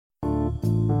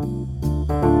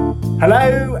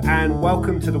Hello and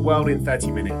welcome to The World in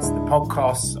 30 Minutes, the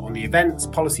podcast on the events,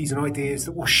 policies and ideas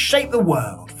that will shape the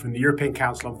world from the European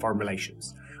Council on Foreign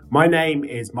Relations. My name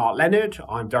is Mark Leonard,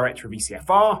 I'm Director of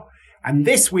ECFR, and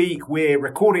this week we're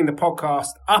recording the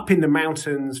podcast up in the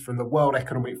mountains from the World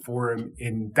Economic Forum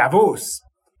in Davos.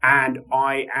 And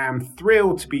I am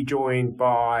thrilled to be joined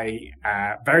by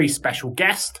a very special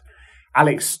guest,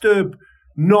 Alex Stubb,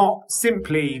 not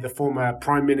simply the former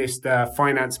Prime Minister,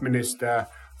 Finance Minister,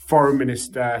 Foreign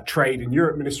Minister, Trade and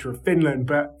Europe Minister of Finland,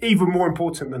 but even more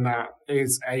important than that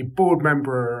is a board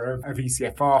member of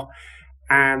ECFR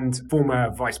and former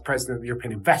Vice President of the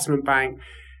European Investment Bank,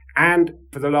 and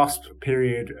for the last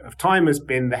period of time has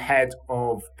been the head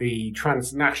of the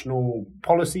Transnational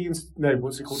Policy,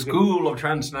 what's it called? School of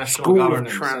Transnational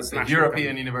Governance at the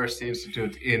European University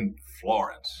Institute in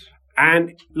Florence.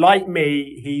 And like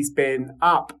me, he's been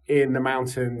up in the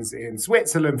mountains in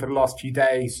Switzerland for the last few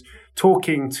days,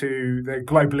 talking to the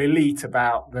global elite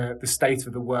about the state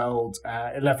of the world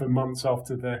 11 months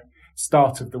after the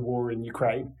start of the war in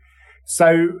Ukraine.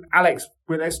 So, Alex,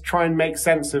 let's try and make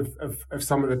sense of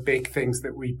some of the big things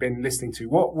that we've been listening to.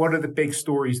 What are the big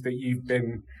stories that you've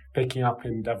been picking up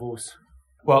in Davos?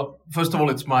 Well, first of all,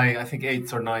 it's my, I think,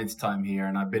 8th or 9th time here,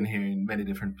 and I've been here in many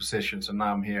different positions, and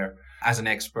now I'm here as an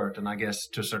expert, and I guess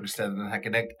to a certain extent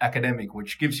an academic,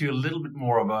 which gives you a little bit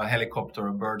more of a helicopter,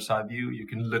 a bird's eye view. You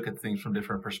can look at things from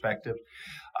different perspectives.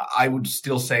 I would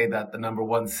still say that the number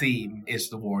one theme is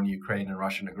the war in Ukraine and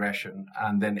Russian aggression,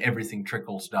 and then everything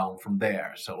trickles down from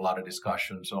there. So a lot of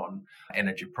discussions on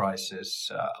energy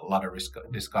prices, a lot of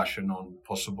discussion on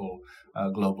possible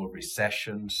global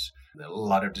recessions, a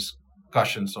lot of discussions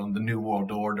on the New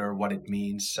World Order, what it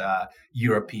means,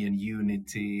 European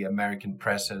unity, American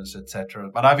presence, etc.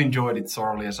 But I've enjoyed it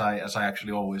thoroughly, as I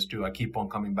actually always do. I keep on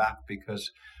coming back because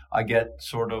I get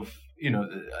sort of,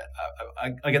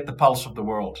 I get the pulse of the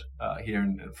world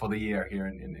for the year here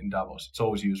in Davos. It's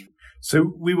always useful.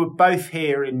 So we were both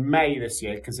here in May this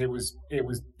year because it was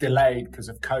delayed because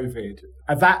of COVID.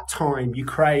 At that time,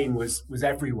 Ukraine was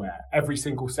everywhere. Every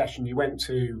single session you went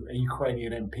to, a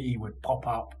Ukrainian MP would pop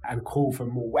up and call for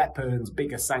more weapons,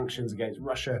 bigger sanctions against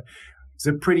Russia. It's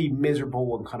a pretty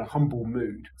miserable and kind of humble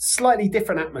mood. Slightly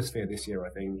different atmosphere this year, I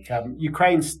think.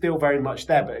 Ukraine's still very much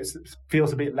there, but it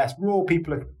feels a bit less raw.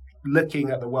 People are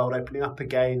looking at the world opening up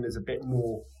again. There's a bit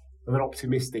more of an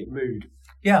optimistic mood.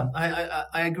 Yeah,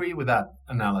 I agree with that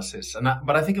analysis,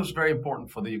 but I think it was very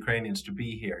important for the Ukrainians to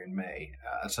be here in May.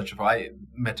 I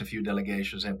met a few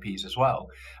delegations, MPs as well.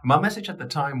 My message at the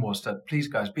time was that, please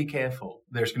guys, be careful.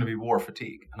 There's going to be war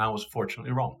fatigue, and I was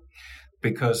fortunately wrong,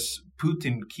 because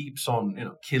Putin keeps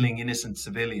on, killing innocent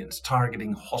civilians,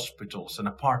 targeting hospitals and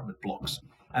apartment blocks,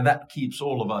 and that keeps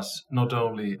all of us not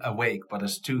only awake but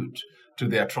astute to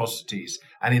the atrocities.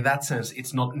 And in that sense,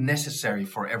 it's not necessary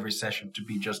for every session to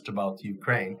be just about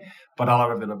Ukraine, but a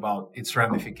lot of it about its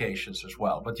ramifications as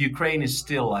well. But Ukraine is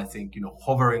still, I think,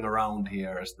 hovering around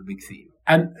here as the big theme.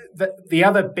 And the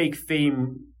other big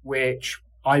theme, which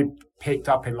I picked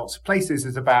up in lots of places,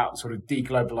 is about sort of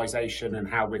deglobalization and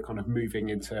how we're kind of moving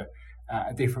into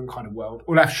a different kind of world.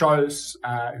 Olaf Scholz,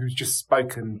 who's just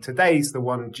spoken today, is the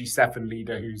one G7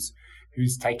 leader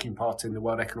who's taking part in the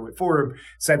World Economic Forum,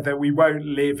 said that we won't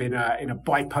live in a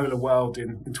bipolar world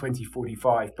in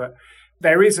 2045. But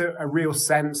there is a real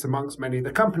sense amongst many of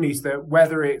the companies that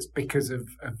whether it's because of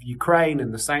Ukraine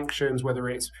and the sanctions, whether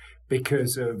it's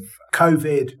because of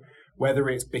COVID, whether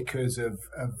it's because of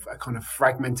a kind of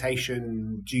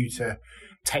fragmentation due to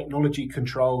technology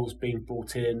controls being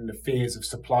brought in, the fears of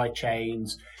supply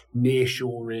chains,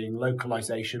 nearshoring,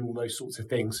 localization, all those sorts of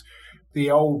things,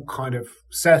 the old kind of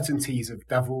certainties of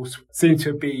Davos seem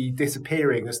to be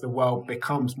disappearing as the world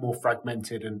becomes more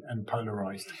fragmented and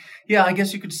polarized. Yeah, I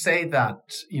guess you could say that,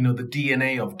 the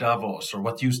DNA of Davos, or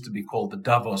what used to be called the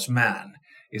Davos man,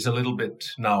 is a little bit,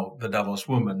 now the Davos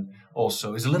woman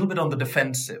also, is a little bit on the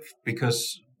defensive,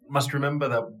 because you must remember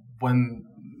that when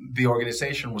the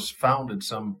organization was founded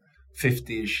some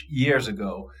 50-ish years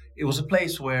ago, it was a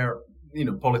place where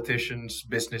politicians,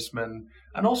 businessmen,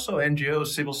 and also NGOs,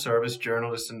 civil service,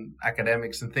 journalists, and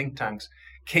academics and think tanks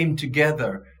came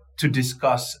together to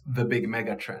discuss the big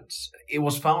megatrends. It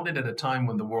was founded at a time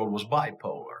when the world was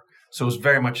bipolar. So it was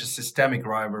very much a systemic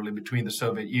rivalry between the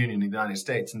Soviet Union and the United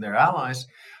States and their allies.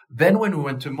 Then when we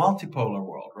went to multipolar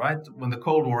world, right, when the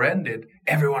Cold War ended,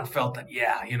 everyone felt that,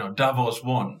 Davos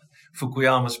won.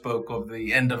 Fukuyama spoke of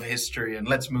the end of history and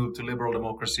let's move to liberal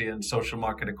democracy and social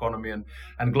market economy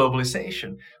and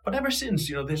globalization. But ever since,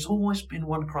 there's always been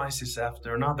one crisis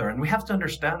after another. And we have to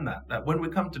understand that when we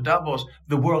come to Davos,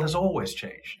 the world has always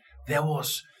changed. There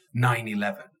was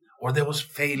 9/11, or there was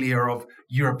failure of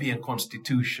European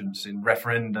constitutions in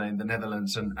referenda in the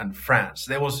Netherlands and France.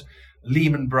 There was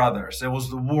Lehman Brothers. There was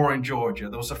the war in Georgia.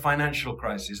 There was a financial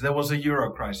crisis. There was a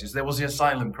euro crisis. There was the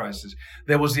asylum crisis.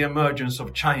 There was the emergence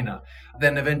of China.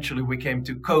 Then eventually we came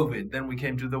to COVID. Then we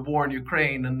came to the war in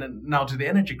Ukraine, and then now to the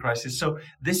energy crisis. So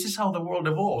this is how the world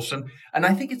evolves. And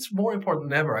I think it's more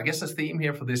important than ever. I guess the theme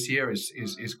here for this year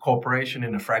is cooperation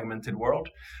in a fragmented world.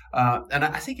 And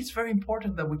I think it's very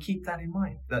important that we keep that in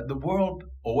mind, that the world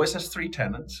always has three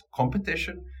tenets: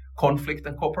 competition, conflict,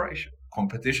 and cooperation.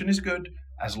 Competition is good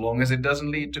as long as it doesn't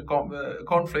lead to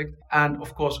conflict. And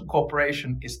of course,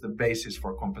 cooperation is the basis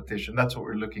for competition. That's what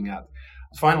we're looking at.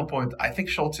 Final point, I think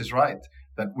Scholz is right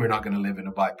that we're not going to live in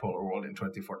a bipolar world in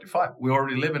 2045. We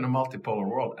already live in a multipolar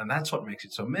world, and that's what makes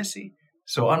it so messy,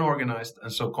 so unorganized,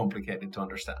 and so complicated to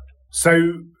understand.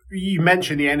 So you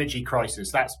mentioned the energy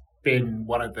crisis. That's been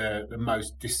one of the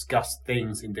most discussed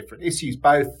things in different issues,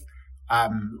 both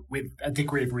with a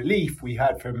degree of relief. We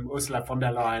heard from Ursula von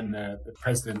der Leyen, the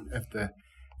president of the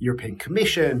European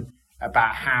Commission,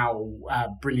 about how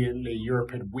brilliantly Europe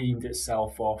had weaned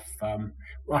itself off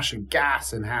Russian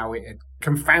gas and how it had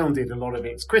confounded a lot of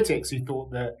its critics who thought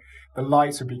that the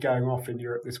lights would be going off in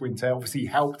Europe this winter. Obviously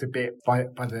helped a bit by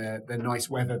the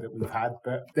nice weather that we've had.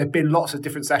 But there have been lots of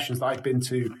different sessions that I've been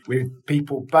to with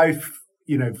people, both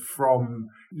from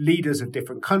leaders of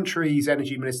different countries,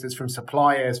 energy ministers, from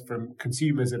suppliers, from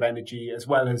consumers of energy, as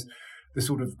well as the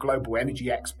sort of global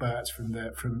energy experts from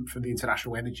the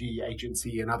International Energy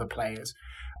Agency and other players.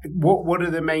 What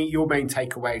are your main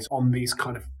takeaways on these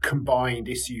kind of combined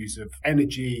issues of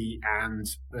energy and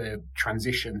the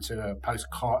transition to a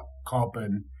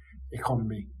post-carbon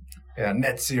economy? Yeah,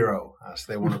 net zero, as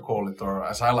they want to call it, or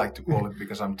as I like to call it,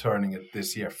 because I'm turning it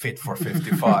this year, fit for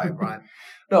 55, right?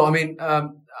 No, I mean,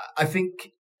 I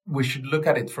think we should look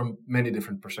at it from many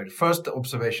different perspectives. First, the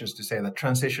observation is to say that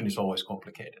transition is always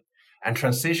complicated. And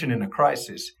transition in a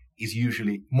crisis is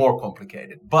usually more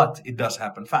complicated, but it does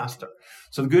happen faster.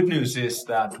 So the good news is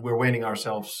that we're weaning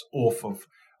ourselves off of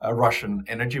Russian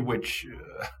energy, which,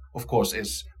 of course,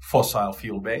 is fossil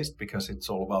fuel-based because it's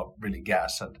all about really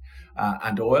gas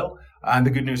and oil. And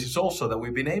the good news is also that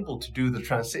we've been able to do the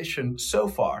transition so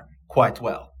far quite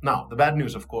well. Now, the bad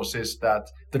news, of course, is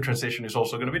that the transition is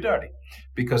also going to be dirty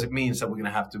because it means that we're going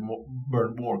to have to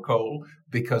burn more coal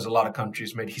because a lot of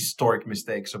countries made historic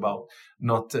mistakes about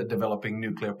not developing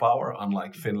nuclear power,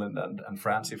 unlike Finland and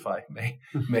France, if I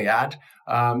may add.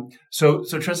 So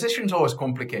transition is always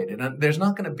complicated, and there's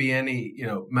not going to be any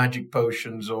magic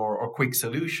potions or quick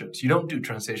solutions. You don't do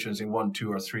transitions in 1, 2,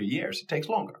 or 3 years. It takes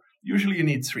longer. Usually you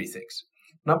need three things.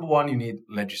 Number one, you need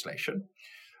legislation.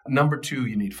 Number two,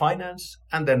 you need finance.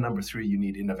 And then number three, you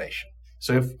need innovation.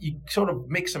 So if you sort of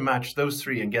mix and match those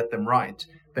three and get them right,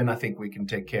 then I think we can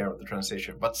take care of the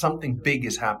transition. But something big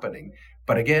is happening.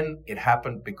 But again, it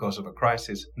happened because of a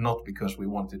crisis, not because we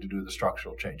wanted to do the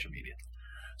structural change immediately.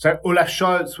 So Olaf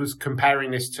Scholz was comparing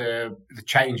this to the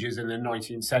changes in the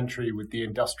 19th century with the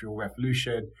Industrial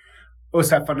Revolution.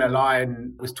 Ursula von der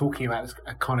Leyen was talking about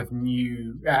a kind of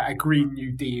a Green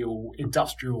New Deal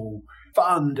industrial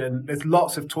fund, and there's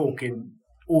lots of talk in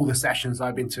all the sessions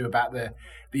I've been to about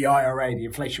the IRA, the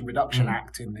Inflation Reduction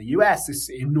Act in the US, this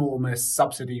enormous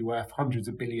subsidy worth hundreds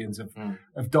of billions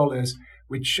of dollars,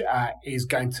 which is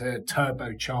going to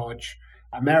turbocharge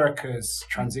America's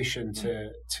transition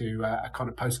to a kind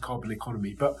of post-carbon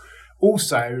economy, but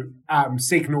also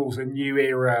signals a new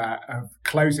era of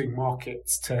closing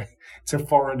markets to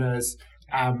foreigners,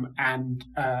 and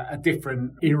a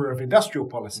different era of industrial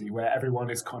policy where everyone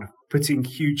is kind of putting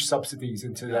huge subsidies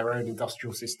into their own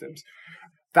industrial systems.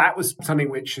 That was something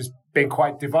which has been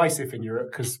quite divisive in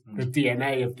Europe because the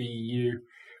DNA of the EU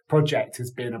project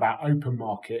has been about open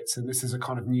markets, and this is a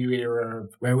kind of new era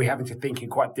where we're having to think in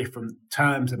quite different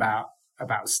terms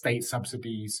about state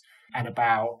subsidies and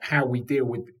about how we deal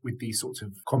with these sorts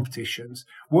of competitions.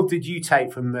 What did you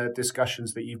take from the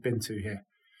discussions that you've been to here?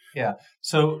 Yeah,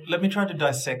 so let me try to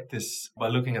dissect this by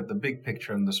looking at the big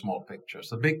picture and the small picture.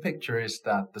 So the big picture is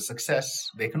that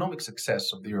the economic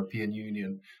success of the European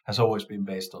Union has always been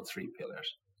based on three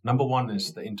pillars. Number one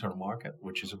is the internal market,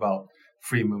 which is about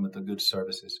free movement of goods,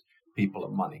 services, people,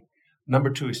 and money.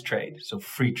 Number two is trade, so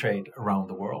free trade around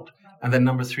the world. And then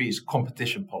number three is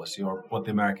competition policy, or what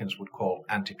the Americans would call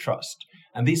antitrust.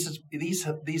 And these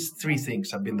three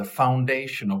things have been the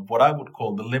foundation of what I would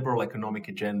call the liberal economic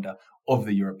agenda of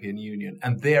the European Union,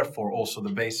 and therefore also the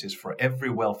basis for every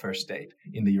welfare state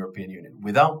in the European Union.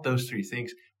 Without those three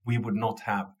things, we would not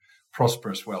have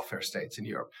prosperous welfare states in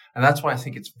Europe. And that's why I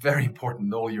think it's very important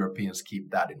that all Europeans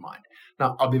keep that in mind.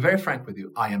 Now, I'll be very frank with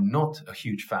you. I am not a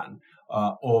huge fan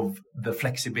of the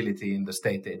flexibility in the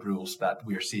state aid rules that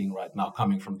we're seeing right now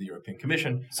coming from the European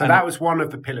Commission. So that was one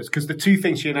of the pillars, because the two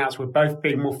things she announced were both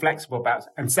being more flexible about,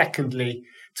 and secondly,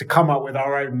 to come up with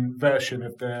our own version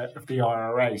of the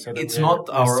IRA. So that it's not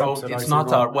our own. It's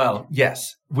not our. Well,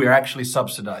 yes, we're actually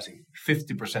subsidizing.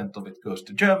 50% of it goes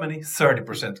to Germany,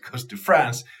 30% goes to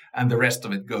France, and the rest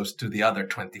of it goes to the other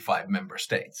 25 member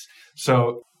states.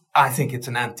 So I think it's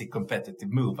an anti-competitive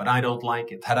move, and I don't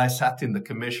like it. Had I sat in the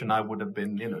commission, I would have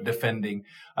been, defending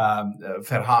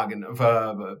Verhagen,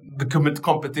 the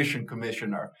competition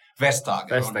commissioner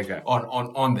Vestager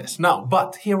on this. Now,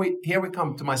 but here we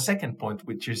come to my second point,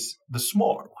 which is the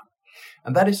smaller one,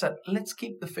 and that is that let's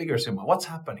keep the figures in mind. What's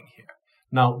happening here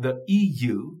now? The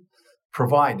EU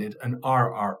provided an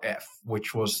RRF,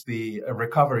 which was the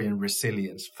Recovery and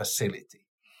Resilience Facility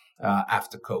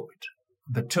after COVID.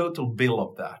 The total bill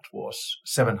of that was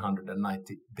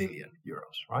 790 billion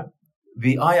euros, right?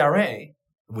 The IRA,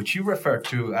 which you refer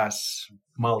to as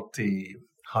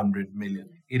multi-hundred million,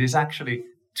 it is actually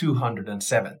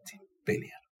 270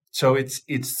 billion. So it's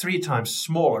 3 times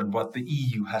smaller than what the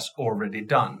EU has already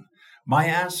done. My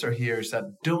answer here is that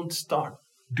don't start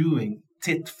doing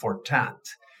tit for tat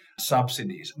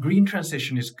subsidies. Green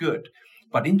transition is good.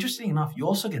 But interesting enough, you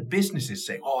also get businesses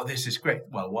saying, oh, this is great.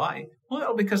 Well, why?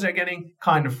 Well, because they're getting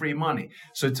kind of free money.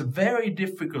 So it's a very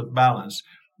difficult balance.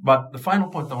 But the final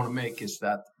point I want to make is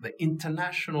that the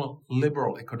international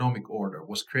liberal economic order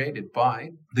was created by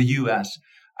the US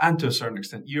and to a certain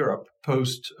extent Europe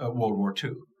post-World War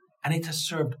II. And it has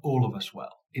served all of us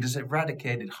well. It has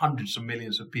eradicated hundreds of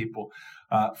millions of people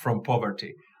from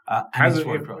poverty.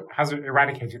 Hasn't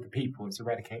eradicated the people, it's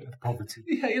eradicated the poverty.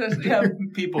 Yeah,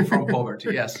 people from poverty.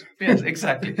 Yes,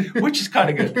 exactly. Which is kind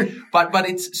of good. But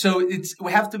it's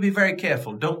we have to be very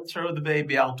careful. Don't throw the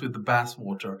baby out with the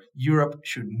bathwater. Europe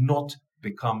should not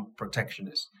become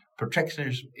protectionist.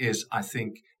 Protectionism is, I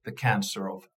think, the cancer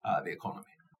of the economy.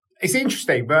 It's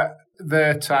interesting, but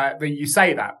that you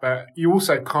say that, but you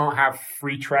also can't have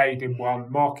free trade in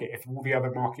one market if all the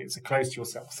other markets are closed to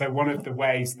yourself. So one of the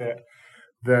ways that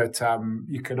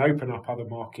you can open up other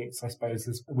markets, I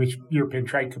suppose, which European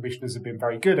trade commissioners have been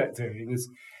very good at doing, is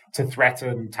to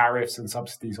threaten tariffs and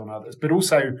subsidies on others. But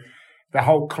also, the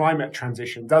whole climate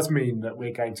transition does mean that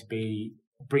we're going to be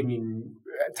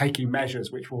taking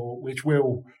measures which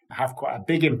will have quite a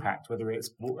big impact. Whether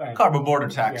it's carbon border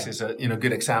tax is a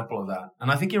good example of that, and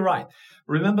I think you're right.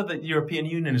 Remember that the European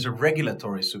Union is a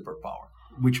regulatory superpower,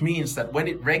 which means that when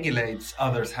it regulates,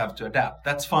 others have to adapt.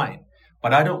 That's fine.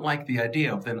 But I don't like the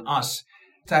idea of then us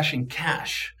stashing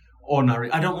cash on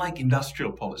I don't like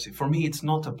industrial policy. For me, it's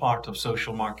not a part of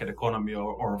social market economy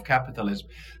or of capitalism.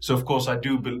 So, of course, I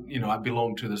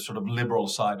belong to the sort of liberal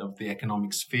side of the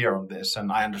economic sphere on this.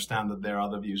 And I understand that there are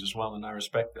other views as well, and I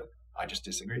respect them. I just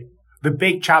disagree. The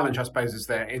big challenge, I suppose, is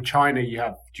that in China, you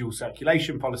have dual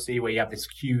circulation policy where you have this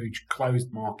huge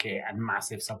closed market and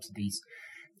massive subsidies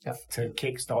to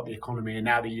kickstart the economy. And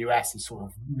now the US is sort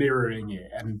of mirroring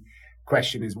it. And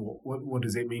question is, what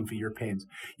does it mean for Europeans?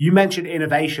 You mentioned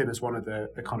innovation as one of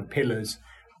the kind of pillars.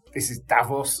 This is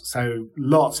Davos, so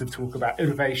lots of talk about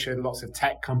innovation, lots of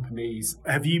tech companies.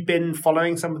 Have you been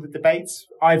following some of the debates,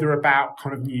 either about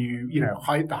kind of new,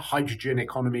 the hydrogen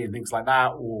economy and things like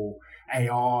that, or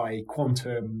AI,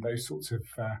 quantum, those sorts of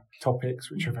topics,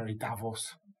 which are very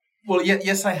Davos? Well,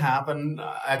 yes, I have, and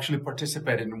I actually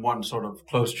participated in one sort of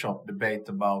closed shop debate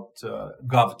about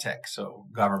GovTech, so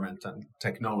government and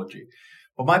technology.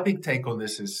 But my big take on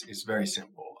this is very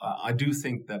simple. I do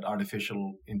think that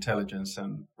artificial intelligence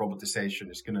and robotization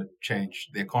is going to change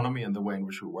the economy and the way in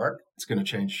which we work. It's going to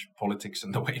change politics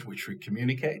and the way in which we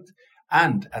communicate.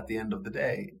 And at the end of the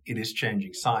day, it is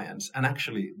changing science and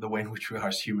actually the way in which we are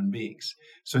as human beings.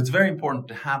 So it's very important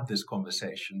to have this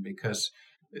conversation because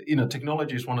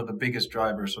technology is one of the biggest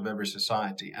drivers of every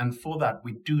society. And for that,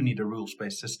 we do need a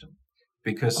rules-based system.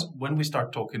 Because when we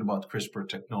start talking about CRISPR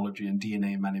technology and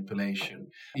DNA manipulation,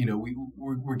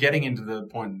 we're getting into the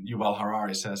point Yuval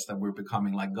Harari says that we're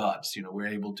becoming like gods. We're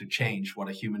able to change what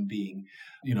a human being,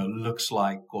 looks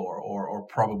like or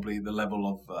probably the level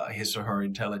of his or her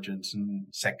intelligence and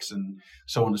sex and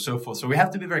so on and so forth. So we have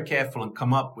to be very careful and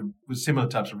come up with similar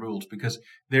types of rules because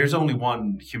there's only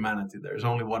one humanity. There's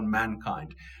only one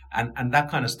mankind. And that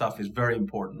kind of stuff is very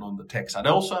important on the tech side.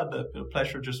 I also had the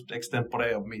pleasure just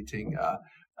extempore of meeting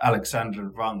Alexander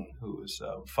Wang, who is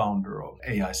founder of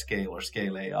AI Scale or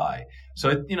Scale AI.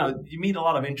 So, you meet a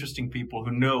lot of interesting people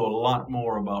who know a lot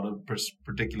more about a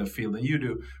particular field than you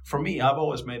do. For me, I've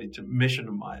always made it a mission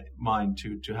of mine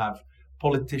to have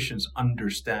politicians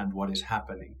understand what is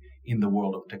happening in the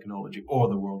world of technology or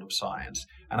the world of science.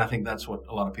 And I think that's what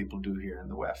a lot of people do here in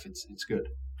the WEF. It's good.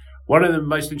 One of the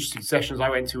most interesting sessions I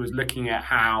went to was looking at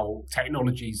how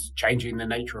technology is changing the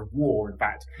nature of war. In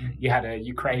fact, you had a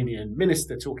Ukrainian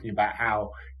minister talking about how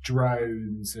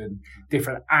drones and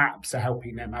different apps are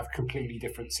helping them have completely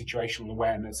different situational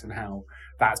awareness, and how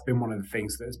that's been one of the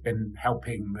things that's been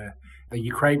helping the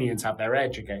Ukrainians have their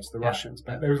edge against the Russians.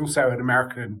 But there was also an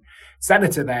American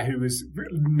senator there who was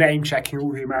name-checking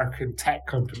all the American tech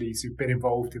companies who've been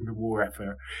involved in the war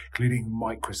effort, including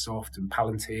Microsoft and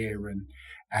Palantir and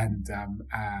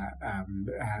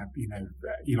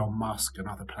Elon Musk and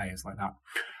other players like that.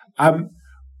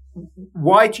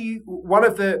 One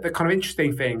of the kind of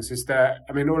interesting things is that,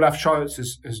 I mean, Olaf Scholz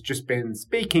has just been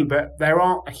speaking, but there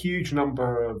aren't a huge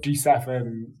number of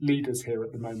G7 leaders here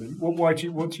at the moment. What do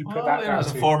you put that down to?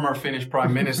 As a former Finnish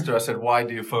prime minister, I said, why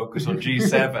do you focus on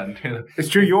G7? It's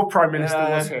true, your prime minister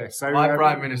was here. So my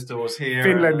prime minister was here.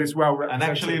 Finland is well represented.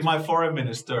 And actually, my foreign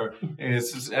minister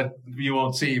is, you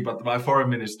won't see, but my foreign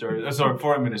minister is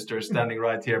standing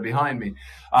right here behind me.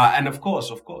 And of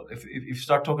course, if you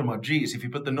start talking about Gs, if you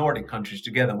put the Nordic countries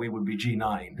together, we would be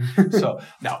G9. So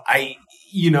now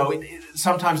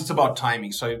sometimes it's about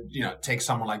timing. So, take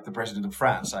someone like the president of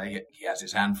France. He has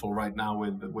his handful right now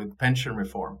with pension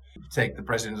reform. Take the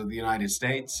president of the United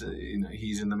States.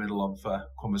 He's in the middle of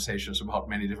conversations about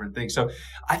many different things. So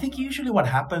I think usually what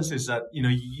happens is that,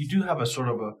 you do have a sort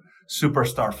of a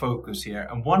superstar focus here.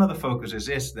 And one of the focuses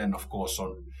is then, of course,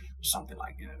 on something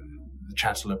like the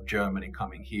Chancellor of Germany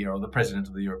coming here, or the President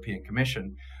of the European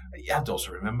Commission. You have to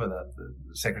also remember that the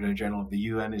Secretary General of the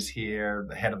UN is here,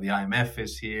 the head of the IMF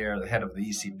is here, the head of the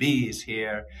ECB is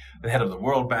here, the head of the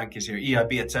World Bank is here,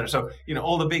 EIB, etc. So,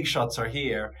 all the big shots are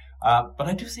here. But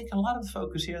I do think a lot of the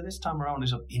focus here this time around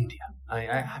is on India.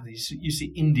 You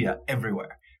see India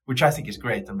everywhere, which I think is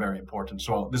great and very important.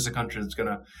 So this is a country that's going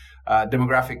to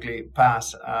demographically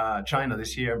pass China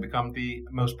this year and become the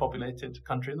most populated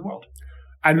country in the world.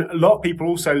 And a lot of people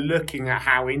also looking at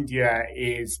how India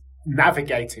is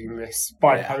navigating this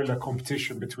bipolar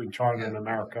competition between China and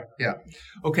America. Yeah.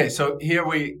 Okay, so here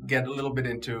we get a little bit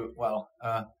into,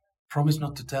 promise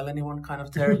not to tell anyone kind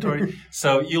of territory.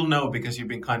 So you'll know, because you've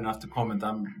been kind enough to comment,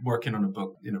 I'm working on a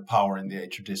book, Power in the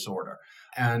Age of Disorder.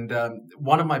 And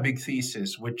one of my big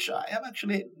theses, which I have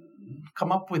actually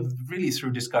come up with really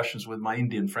through discussions with my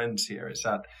Indian friends here, is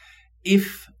that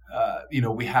if,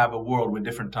 we have a world with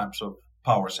different types of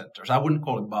power centers. I wouldn't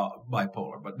call it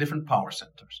bipolar, but different power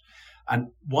centers. And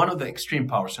one of the extreme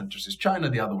power centers is China.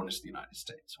 The other one is the United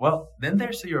States. Well, then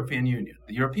there's the European Union.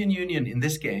 The European Union in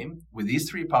this game, with these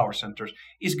three power centers,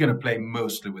 is going to play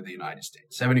mostly with the United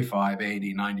States. 75,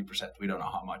 80, 90%. We don't know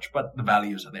how much, but the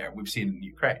values are there. We've seen it in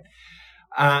Ukraine.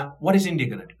 What is India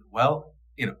going to do? Well,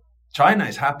 China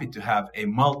is happy to have a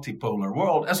multipolar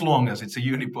world as long as it's a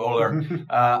unipolar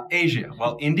Asia.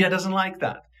 Well, India doesn't like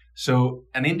that. So,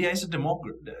 and India is a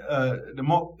democracy,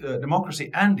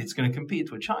 and it's going to compete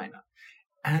with China.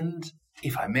 And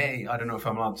if I may, I don't know if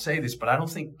I'm allowed to say this, but I don't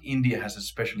think India has a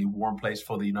especially warm place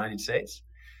for the United States.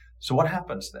 So what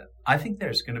happens then? I think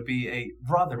there's going to be a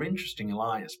rather interesting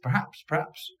alliance, perhaps,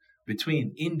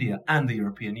 between India and the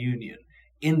European Union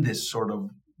in this sort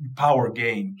of power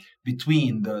game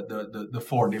between the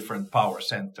four different power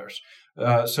centers.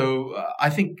 So I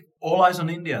think all eyes on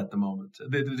India at the moment.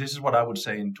 This is what I would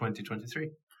say in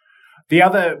 2023. The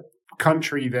other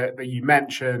country that you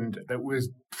mentioned that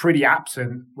was pretty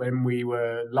absent when we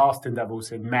were last in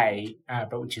Davos in May,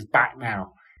 but which is back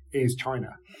now, is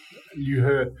China. You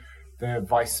heard the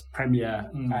vice premier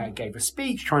gave a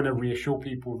speech trying to reassure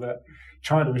people that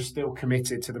China is still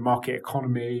committed to the market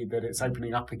economy, that it's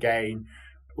opening up again.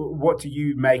 What do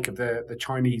you make of the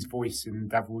Chinese voice in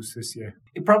Davos this year?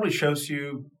 It probably shows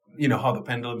you, how the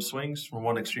pendulum swings from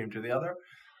one extreme to the other.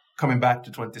 Coming back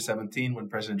to 2017, when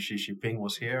President Xi Jinping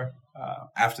was here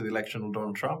after the election of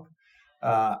Donald Trump,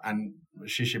 and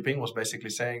Xi Jinping was basically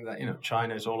saying that,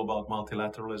 China is all about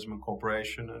multilateralism and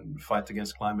cooperation and fight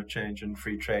against climate change and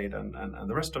free trade and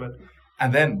the rest of it.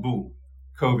 And then, boom,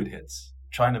 COVID hits.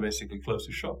 China basically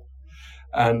closes shop.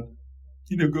 And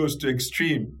goes to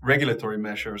extreme regulatory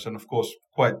measures and, of course,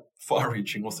 quite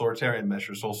far-reaching authoritarian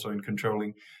measures also in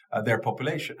controlling their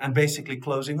population and basically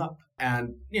closing up.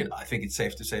 And, I think it's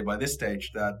safe to say by this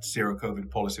stage that zero-COVID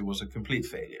policy was a complete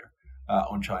failure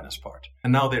on China's part.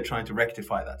 And now they're trying to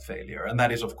rectify that failure. And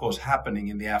that is, of course, happening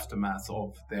in the aftermath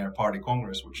of their party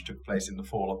congress, which took place in the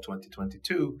fall of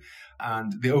 2022,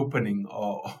 and the opening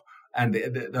and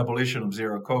the abolition of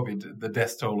zero COVID, the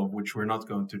death toll of which we're not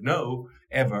going to know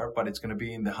ever, but it's going to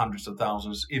be in the hundreds of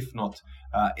thousands, if not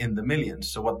in the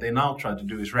millions. So what they now try to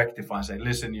do is rectify and say,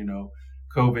 listen,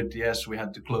 COVID, yes, we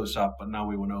had to close up, but now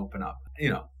we want to open up.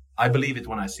 I believe it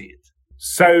when I see it.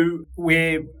 So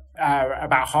we're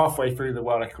about halfway through the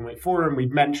World Economic Forum.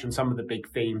 We've mentioned some of the big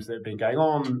themes that have been going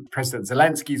on. President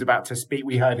Zelensky is about to speak.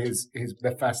 We heard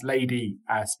the First Lady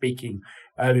speaking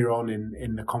earlier on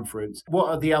in the conference. What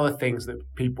are the other things that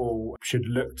people should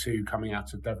look to coming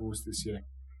out of Davos this year?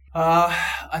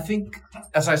 I think,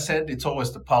 as I said, it's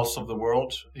always the pulse of the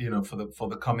world, for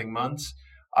the coming months.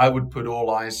 I would put all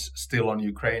eyes still on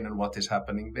Ukraine and what is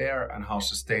happening there and how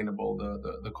sustainable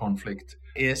the conflict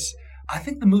is. I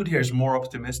think the mood here is more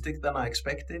optimistic than I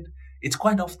expected. It's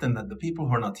quite often that the people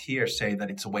who are not here say that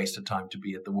it's a waste of time to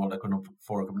be at the World Economic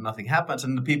Forum. Nothing happens.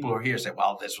 And the people who are here say,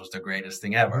 well, this was the greatest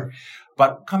thing ever. Mm-hmm.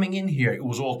 But coming in here, it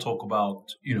was all talk about,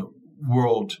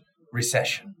 world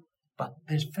recession. But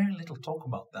there's very little talk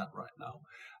about that right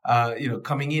now.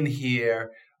 Coming in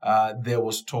here, there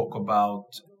was talk about,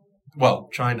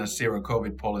 China's zero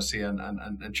COVID policy and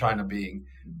China being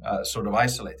sort of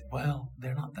isolated. Well,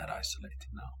 they're not that isolated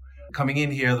now. Coming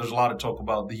in here, there's a lot of talk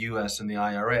about the US and the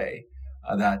IRA,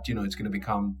 that, it's going to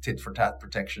become tit-for-tat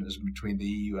protectionism between the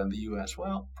EU and the US.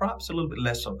 Well, perhaps a little bit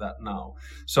less of that now.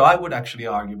 So I would actually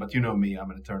argue, but you know me, I'm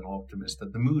an eternal optimist,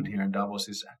 that the mood here in Davos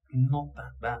is not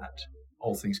that bad,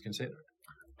 all things considered.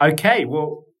 Okay,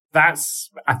 well, that's,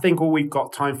 I think, all we've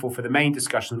got time for the main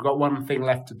discussion. We've got one thing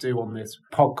left to do on this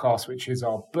podcast, which is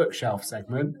our bookshelf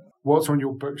segment. What's on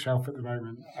your bookshelf at the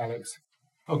moment, Alex?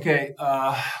 Okay,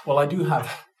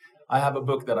 I have a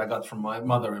book that I got from my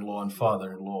mother-in-law and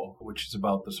father-in-law, which is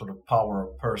about the sort of power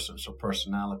of persons or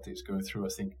personalities, going through, I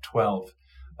think, 12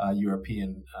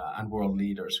 European and world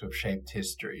leaders who have shaped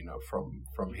history,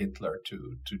 from Hitler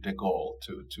to de Gaulle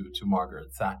to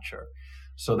Margaret Thatcher.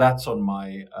 So that's on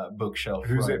my bookshelf.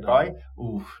 Who's it by?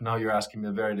 Now you're asking me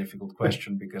a very difficult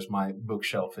question because my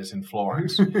bookshelf is in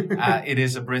Florence. It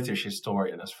is a British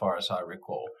historian, as far as I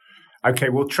recall. Okay,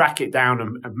 we'll track it down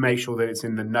and make sure that it's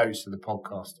in the notes of the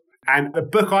podcast. And the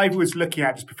book I was looking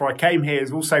at just before I came here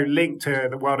is also linked to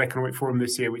the World Economic Forum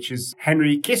this year, which is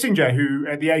Henry Kissinger, who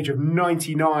at the age of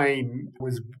 99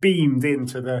 was beamed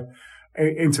into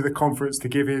the conference to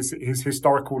give his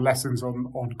historical lessons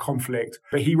on conflict.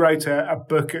 But he wrote a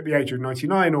book at the age of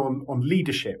 99 on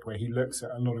leadership, where he looks at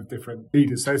a lot of different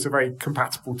leaders. So it's a very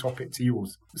compatible topic to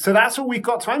yours. So that's all we've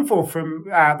got time for from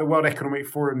the World Economic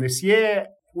Forum this year.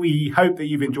 We hope that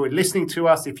you've enjoyed listening to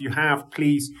us. If you have,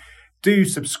 please do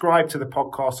subscribe to the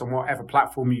podcast on whatever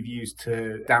platform you've used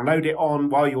to download it on.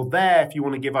 While you're there, if you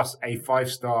want to give us a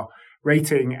 5-star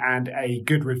rating and a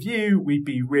good review, we'd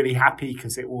be really happy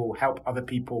because it will help other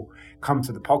people come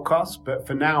to the podcast. But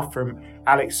for now, from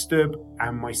Alex Stubb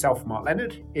and myself, Mark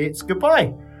Leonard, it's goodbye.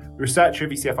 The researcher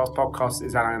of ECFR's podcast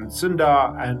is Alan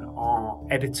Sundar and our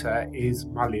editor is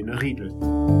Marlene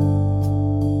Riedel.